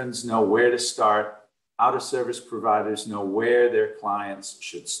veterans know where to start? How do service providers know where their clients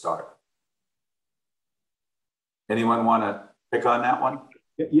should start? Anyone want to pick on that one?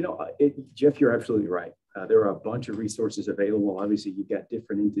 Jeff, you're absolutely right. There are a bunch of resources available. Obviously, you've got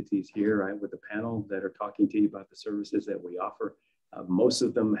different entities here, right, with the panel that are talking to you about the services that we offer. Most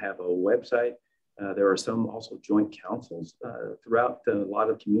of them have a website. There are some also joint councils throughout a lot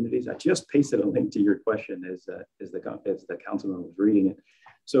of communities. I just pasted a link to your question as the councilman was reading it.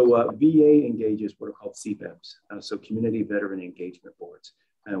 So VA engages what are called CVEBs, so Community Veteran Engagement Boards.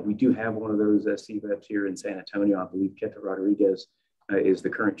 We do have one of those CVEBs here in San Antonio. I believe Keta Rodriguez is the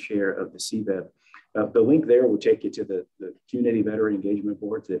current chair of the CVEB. The link there will take you to the Community Veteran Engagement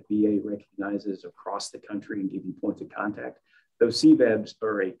Boards that VA recognizes across the country and give you points of contact. Those CVEBs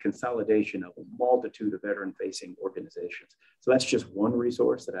are a consolidation of a multitude of veteran-facing organizations. So that's just one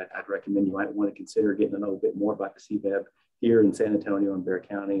resource that I'd recommend you might want to consider getting to know a bit more about the CVEB here in San Antonio and Bexar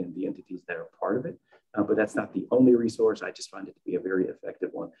County and the entities that are part of it. But that's not the only resource. I just find it to be a very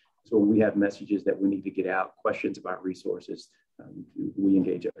effective one. So when we have messages that we need to get out, questions about resources, we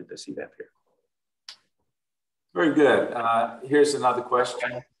engage with the CVEB here. Very good. Here's another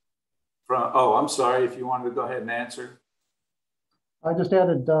question from, I'm sorry, if you wanted to go ahead and answer. I just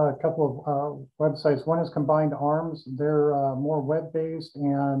added a couple of websites. One is Combined Arms. They're more web-based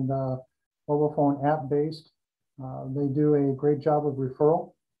and mobile phone app-based. They do a great job of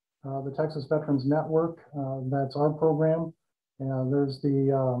referral. The Texas Veterans Network, that's our program. There's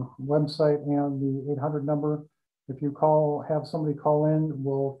the website and the 800 number If you have somebody call in,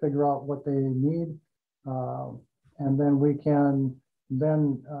 we'll figure out what they need. And then we can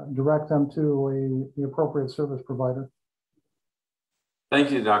direct them to the appropriate service provider.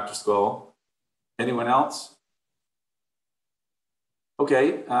 Thank you, Dr. Scholl. Anyone else?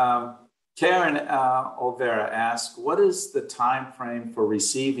 Okay, Karen Olvera asks, what is the time frame for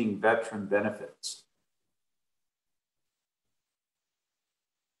receiving veteran benefits?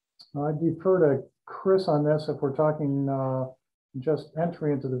 I defer to Chris on this if we're talking just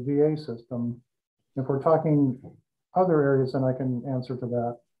entry into the VA system. If we're talking other areas, then I can answer to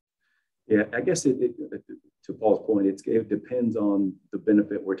that. Yeah, I guess to Paul's point, it depends on the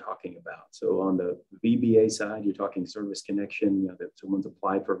benefit we're talking about. So on the VBA side, you're talking service connection, that someone's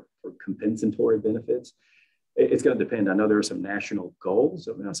applied for compensatory benefits. It's going to depend. I know there are some national goals.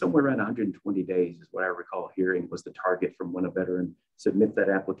 Somewhere around 120 days is what I recall hearing was the target from when a veteran submits that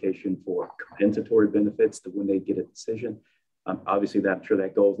application for compensatory benefits to when they get a decision. Obviously, I'm sure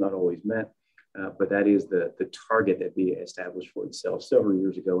that goal is not always met, but that is the target that VA established for itself several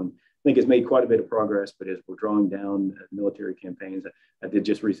years ago. And I think it's made quite a bit of progress, but as we're drawing down military campaigns, I did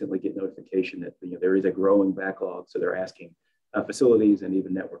just recently get notification that there is a growing backlog. So they're asking facilities and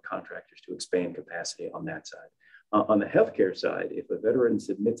even network contractors to expand capacity on that side. On the healthcare side, if a veteran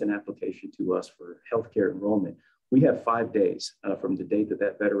submits an application to us for healthcare enrollment, we have 5 days from the date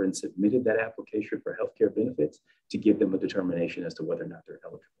that veteran submitted that application for healthcare benefits to give them a determination as to whether or not they're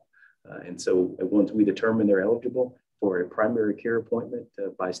eligible. And so once we determine they're eligible for a primary care appointment,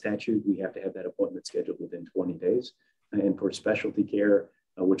 by statute, we have to have that appointment scheduled within 20 days. And for specialty care,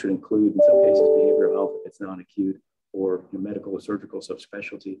 which would include, in some cases, behavioral health if it's non-acute, or medical or surgical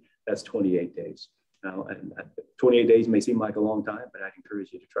subspecialty, that's 28 days. Now, and 28 days may seem like a long time, but I'd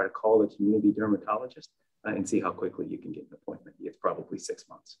encourage you to try to call a community dermatologist and see how quickly you can get an appointment. It's probably 6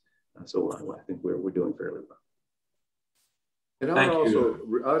 months. So I think we're doing fairly well. And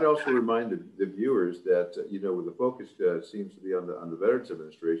I'd also remind the viewers that, the focus seems to be on the Veterans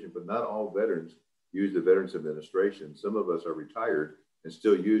Administration, but not all veterans use the Veterans Administration. Some of us are retired and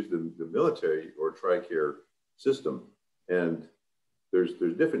still use the military or TRICARE system. And there's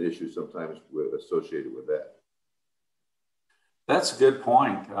different issues sometimes associated with that. That's a good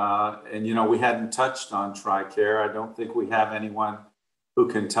point. And, we hadn't touched on TRICARE. I don't think we have anyone who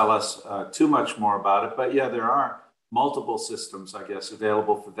can tell us too much more about it. But yeah, there are multiple systems, I guess,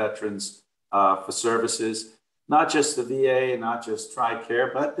 available for veterans for services, not just the VA, not just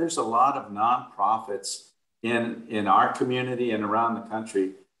TRICARE, but there's a lot of nonprofits in our community and around the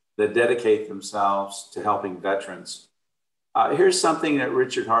country that dedicate themselves to helping veterans. Here's something that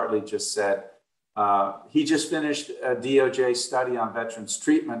Richard Hartley just said. He just finished a DOJ study on veterans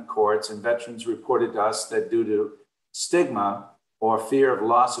treatment courts, and veterans reported to us that due to stigma or fear of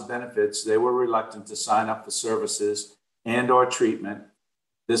loss of benefits, they were reluctant to sign up for services and/or treatment.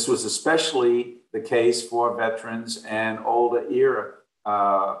 This was especially the case for veterans and older era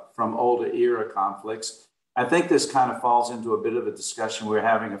conflicts. I think this kind of falls into a bit of a discussion we were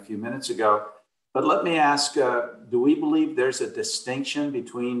having a few minutes ago. But let me ask, do we believe there's a distinction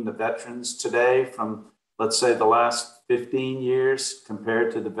between the veterans today from, let's say, the last 15 years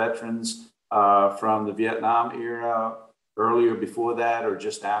compared to the veterans from the Vietnam era, earlier before that, or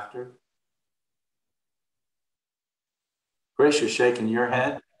just after? Chris, you're shaking your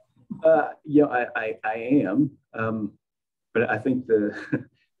head. Yeah, I am. But I think the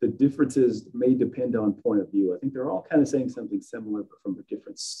differences may depend on point of view. I think they're all kind of saying something similar, but from a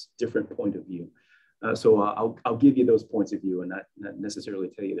different point of view. So I'll give you those points of view and not necessarily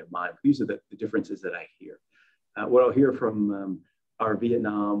tell you they're mine. These are the differences that I hear. What I'll hear from our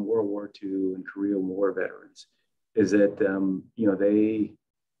Vietnam, World War II, and Korean War veterans is that,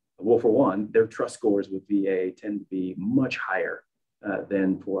 for one, their trust scores with VA tend to be much higher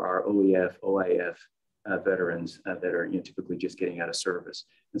than for our OEF, OIF veterans that are typically just getting out of service.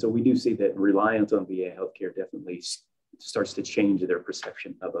 And so we do see that reliance on VA healthcare definitely starts to change their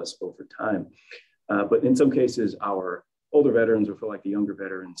perception of us over time. But in some cases, our older veterans, or feel like the younger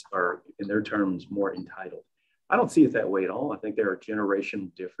veterans, are, in their terms, more entitled. I don't see it that way at all. I think there are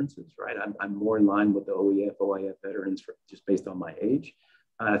generational differences, right? I'm more in line with the OEF, OIF veterans just based on my age.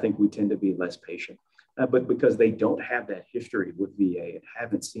 I think we tend to be less patient. But because they don't have that history with VA and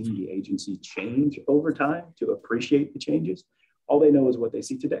haven't seen the agency change over time to appreciate the changes, all they know is what they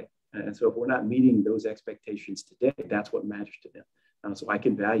see today. And so if we're not meeting those expectations today, that's what matters to them. So I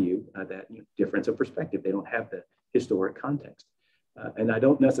can value that difference of perspective. They don't have the historic context. And I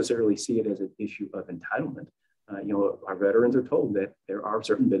don't necessarily see it as an issue of entitlement. Our veterans are told that there are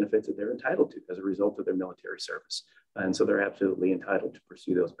certain benefits that they're entitled to as a result of their military service. And so they're absolutely entitled to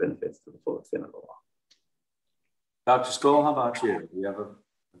pursue those benefits to the full extent of the law. Dr. Scholl, how about you? Do you have a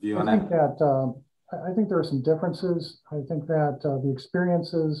view on that? I think there are some differences. I think that the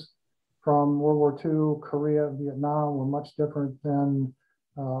experiences from World War II, Korea, Vietnam were much different than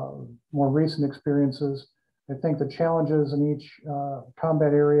more recent experiences. I think the challenges in each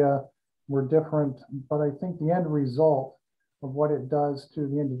combat area were different, but I think the end result of what it does to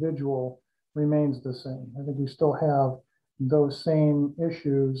the individual remains the same. I think we still have those same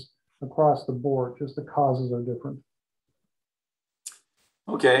issues across the board, just the causes are different.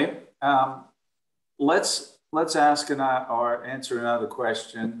 Okay, let's ask or answer another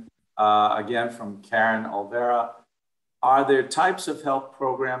question, again from Karen Olvera. Are there types of health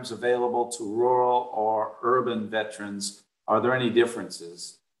programs available to rural or urban veterans? Are there any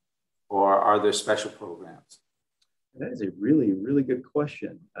differences, or are there special programs? That is a really, really good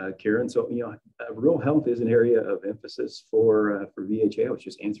question, Karen. So, rural health is an area of emphasis for VHA. I was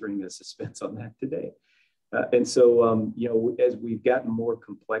just answering the suspense on that today. And so, as we've gotten more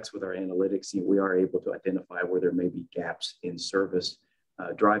complex with our analytics, we are able to identify where there may be gaps in service,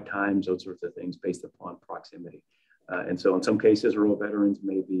 drive times, those sorts of things based upon proximity. And so in some cases, rural veterans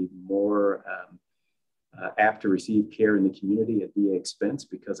may be more apt to receive care in the community at VA expense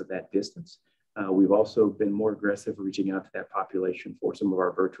because of that distance. We've also been more aggressive reaching out to that population for some of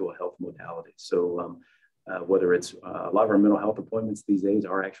our virtual health modalities. So whether it's a lot of our mental health appointments these days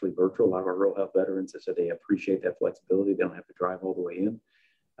are actually virtual. A lot of our rural health veterans have said they appreciate that flexibility. They don't have to drive all the way in.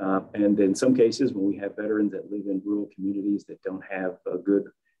 And in some cases, when we have veterans that live in rural communities that don't have a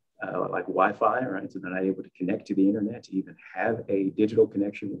good like Wi-Fi, right? So they're not able to connect to the internet to even have a digital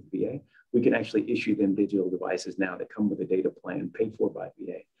connection with VA. We can actually issue them digital devices now that come with a data plan paid for by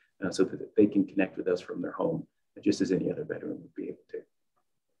VA so that they can connect with us from their home, just as any other veteran would be able to.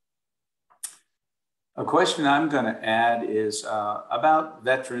 A question I'm going to add is about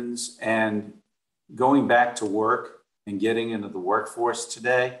veterans and going back to work and getting into the workforce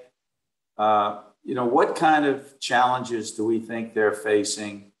today. What kind of challenges do we think they're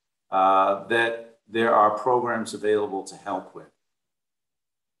facing that there are programs available to help with?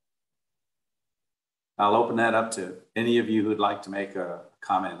 I'll open that up to any of you who'd like to make a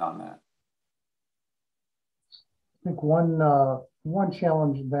comment on that. I think one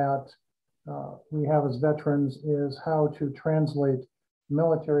challenge that we have as veterans is how to translate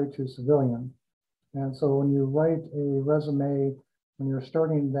military to civilian. And so when you write a resume, when you're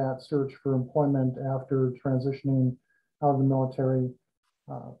starting that search for employment after transitioning out of the military,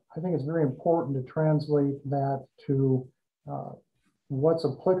 I think it's very important to translate that to what's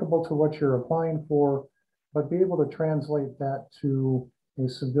applicable to what you're applying for, but be able to translate that to a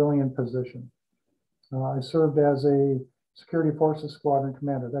civilian position. I served as a Security Forces Squadron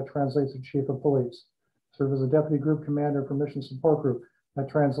Commander. That translates to Chief of Police. Served as a Deputy Group Commander for Mission Support Group. That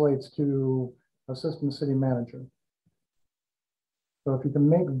translates to Assistant City Manager. So if you can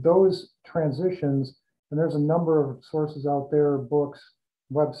make those transitions, and there's a number of sources out there, books,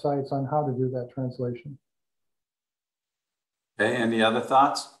 websites on how to do that translation. Okay, any other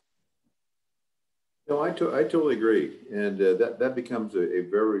thoughts? No, I totally agree. And that becomes a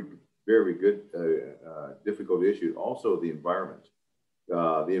very, very good, difficult issue. Also, the environment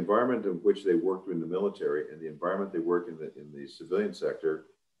in which they work in the military and the environment they work in the civilian sector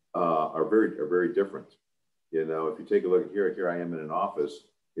are very different. If you take a look at here I am in an office,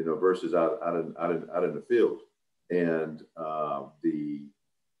 versus out in the field, and the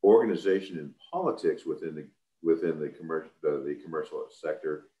organization and politics within the commercial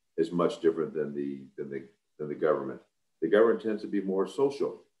sector is much different than the government. The government tends to be more socialistic,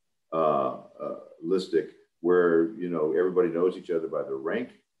 where everybody knows each other by their rank.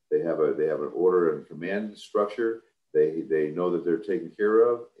 They have an order and command structure. They know that they're taken care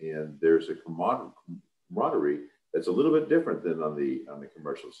of, and there's a camaraderie that's a little bit different than on the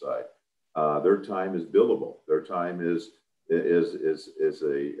commercial side. Their time is billable. Their time is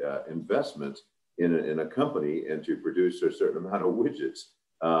a investment in a company and to produce a certain amount of widgets.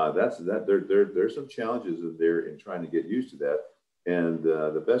 There's some challenges in there in trying to get used to that. And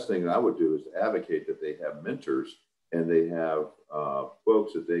the best thing I would do is advocate that they have mentors and they have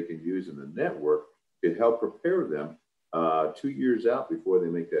folks that they can use in the network to help prepare them 2 years out before they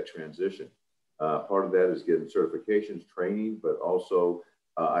make that transition. Part of that is getting certifications, training, but also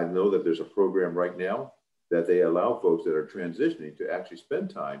I know that there's a program right now that they allow folks that are transitioning to actually spend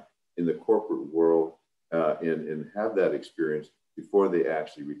time in the corporate world and have that experience before they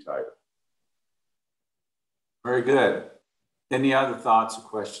actually retire. Very good. Any other thoughts or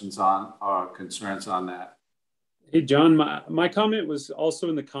questions on or concerns on that? Hey, John, my comment was also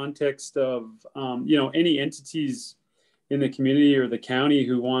in the context of, any entities in the community or the county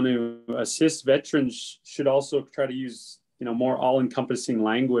who want to assist veterans should also try to use, you know, more all-encompassing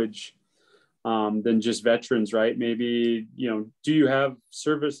language than just veterans, right? Maybe, you know, do you have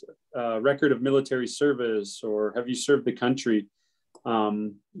service record of military service, or have you served the country?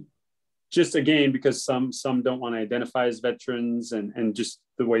 Just again, because some don't want to identify as veterans, and just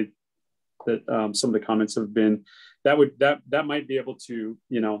the way that some of the comments have been, that might be able to,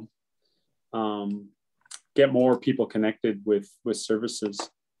 you know, get more people connected with services.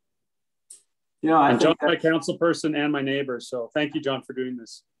 You know, and John's my council person and my neighbor, so thank you, John, for doing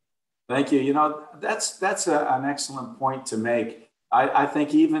this. Thank you. You know, that's an excellent point to make. I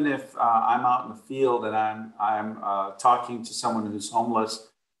think even if I'm out in the field and I'm talking to someone who's homeless,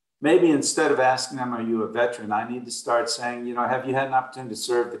 maybe instead of asking them, are you a veteran, I need to start saying, you know, have you had an opportunity to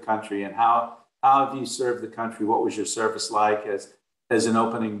serve the country, and how have you served the country? What was your service like, as an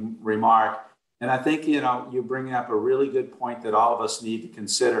opening remark? And I think, you know, you're bringing up a really good point that all of us need to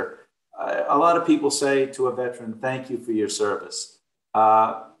consider. A lot of people say to a veteran, thank you for your service.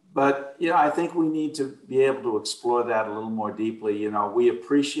 But, you know, I think we need to be able to explore that a little more deeply. You know, we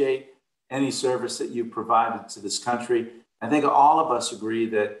appreciate any service that you provided to this country. I think all of us agree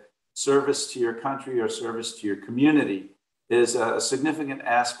that service to your country or service to your community is a significant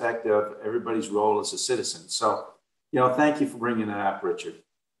aspect of everybody's role as a citizen. So, you know, thank you for bringing that up, Richard.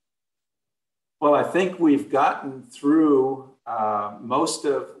 Well, I think we've gotten through most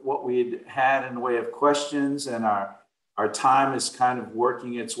of what we'd had in the way of questions, and our time is kind of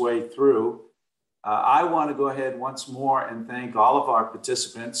working its way through. I want to go ahead once more and thank all of our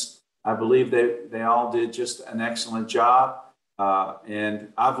participants. I believe they all did just an excellent job,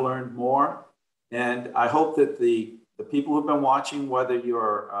 and I've learned more. And I hope that the people who've been watching, whether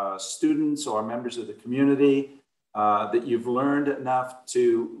you're students or members of the community, that you've learned enough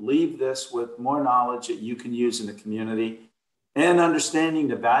to leave this with more knowledge that you can use in the community, and understanding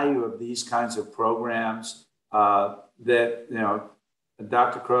the value of these kinds of programs that, you know,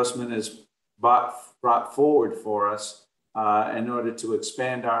 Dr. Crossman has brought forward for us in order to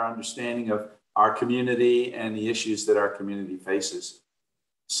expand our understanding of our community and the issues that our community faces.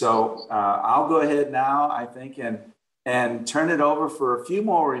 So I'll go ahead now, I think, and turn it over for a few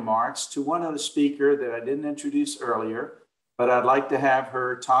more remarks to one other speaker that I didn't introduce earlier, but I'd like to have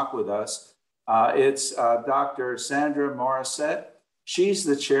her talk with us. It's Dr. Sandra Morissette. She's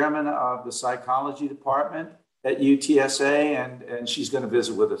the chairman of the psychology department at UTSA, and she's going to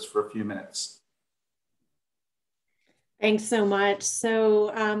visit with us for a few minutes. Thanks so much.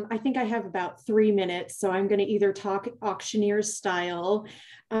 So I think I have about 3 minutes, so I'm going to either talk auctioneer style.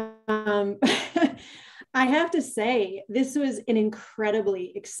 I have to say, this was an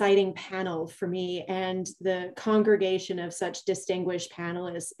incredibly exciting panel for me, and the congregation of such distinguished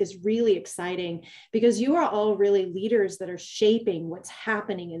panelists is really exciting, because you are all really leaders that are shaping what's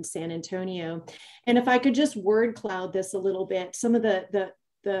happening in San Antonio. And if I could just word cloud this a little bit, some of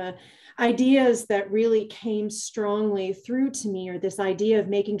the ideas that really came strongly through to me are this idea of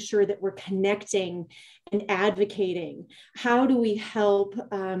making sure that we're connecting and advocating. How do we help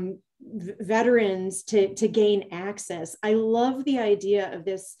veterans to gain access? I love the idea of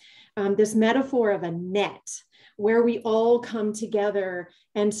this, this metaphor of a net, where we all come together,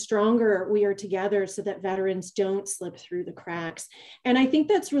 and stronger we are together, so that veterans don't slip through the cracks. And I think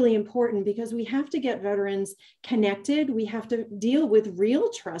that's really important, because we have to get veterans connected. We have to deal with real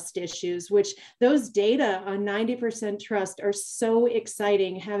trust issues, which those data on 90% trust are so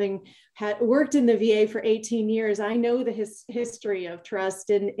exciting. Having worked in the VA for 18 years, I know the history of trust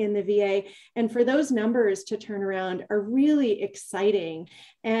in the VA. And for those numbers to turn around are really exciting.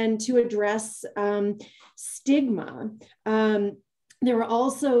 And to address stigma. There were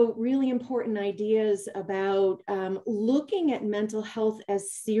also really important ideas about looking at mental health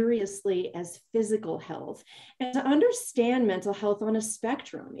as seriously as physical health, and to understand mental health on a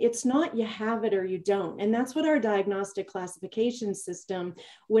spectrum. It's not you have it or you don't. And that's what our diagnostic classification system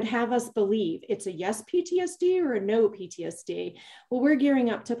would have us believe. It's a yes PTSD or a no PTSD. Well, we're gearing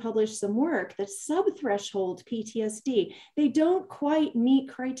up to publish some work that sub-threshold PTSD, they don't quite meet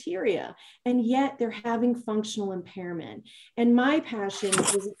criteria, and yet they're having functional impairment. And my passion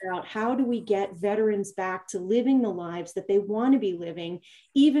is about how do we get veterans back to living the lives that they want to be living,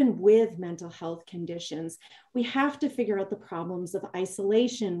 even with mental health conditions. We have to figure out the problems of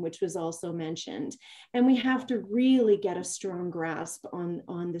isolation, which was also mentioned. And we have to really get a strong grasp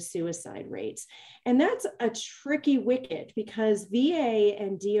on the suicide rates. And that's a tricky wicket, because VA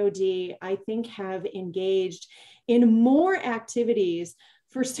and DOD, I think, have engaged in more activities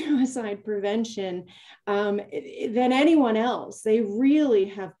for suicide prevention than anyone else. They really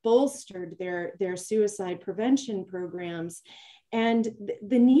have bolstered their suicide prevention programs. And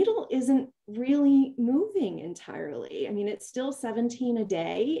the needle isn't really moving entirely. I mean, it's still 17 a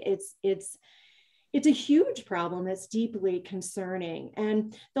day. It's a huge problem that's deeply concerning.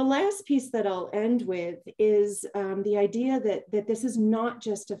 And the last piece that I'll end with is the idea that this is not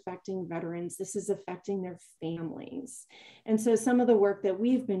just affecting veterans, this is affecting their families. And so some of the work that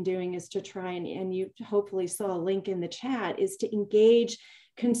we've been doing is to try and you hopefully saw a link in the chat, is to engage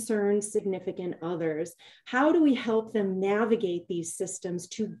concerned significant others. How do we help them navigate these systems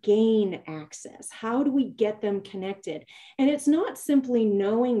to gain access? How do we get them connected? And it's not simply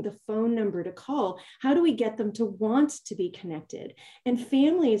knowing the phone number to call. How do we get them to want to be connected? And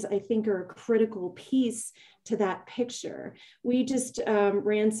families, I think, are a critical piece to that picture. We just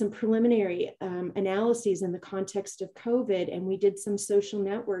ran some preliminary analyses in the context of COVID, and we did some social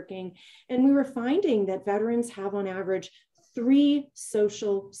networking, and we were finding that veterans have on average 3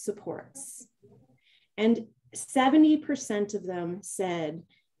 social supports. And 70% of them said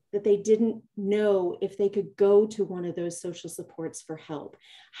that they didn't know if they could go to one of those social supports for help.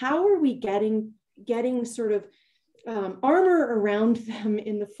 How are we getting sort of armor around them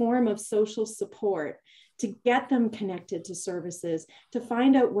in the form of social support to get them connected to services, to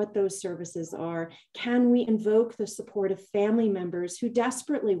find out what those services are? Can we invoke the support of family members who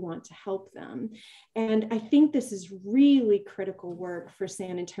desperately want to help them? And I think this is really critical work for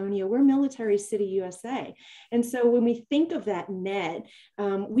San Antonio. We're Military City, USA. And so when we think of that net,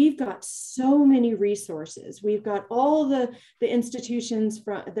 we've got so many resources. We've got all the institutions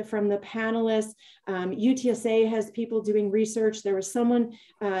from the panelists. UTSA has people doing research. There was someone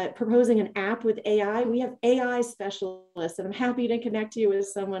proposing an app with AI. We have AI specialists, and I'm happy to connect you with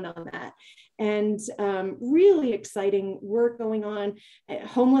someone on that. And really exciting work going on.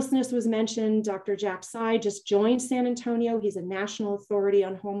 Homelessness was mentioned. Dr. Jack Sy just joined San Antonio. He's a national authority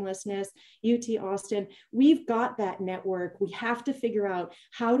on homelessness, UT Austin. We've got that network. We have to figure out,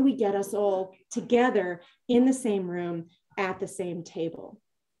 how do we get us all together in the same room at the same table?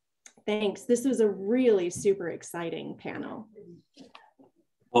 Thanks. This was a really super exciting panel.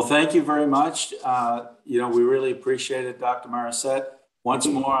 Well, thank you very much. We really appreciate it, Dr. Morissette. Once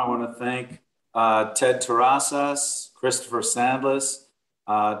more, I want to thank Ted Terrazas, Christopher Sandles,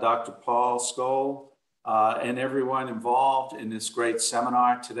 Dr. Paul Scholl, and everyone involved in this great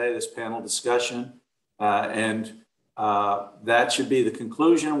seminar today, this panel discussion. And that should be the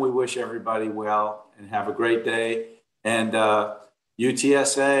conclusion. We wish everybody well and have a great day. And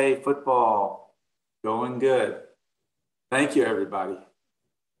UTSA football going good. Thank you, everybody.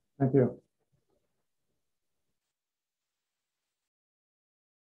 Thank you.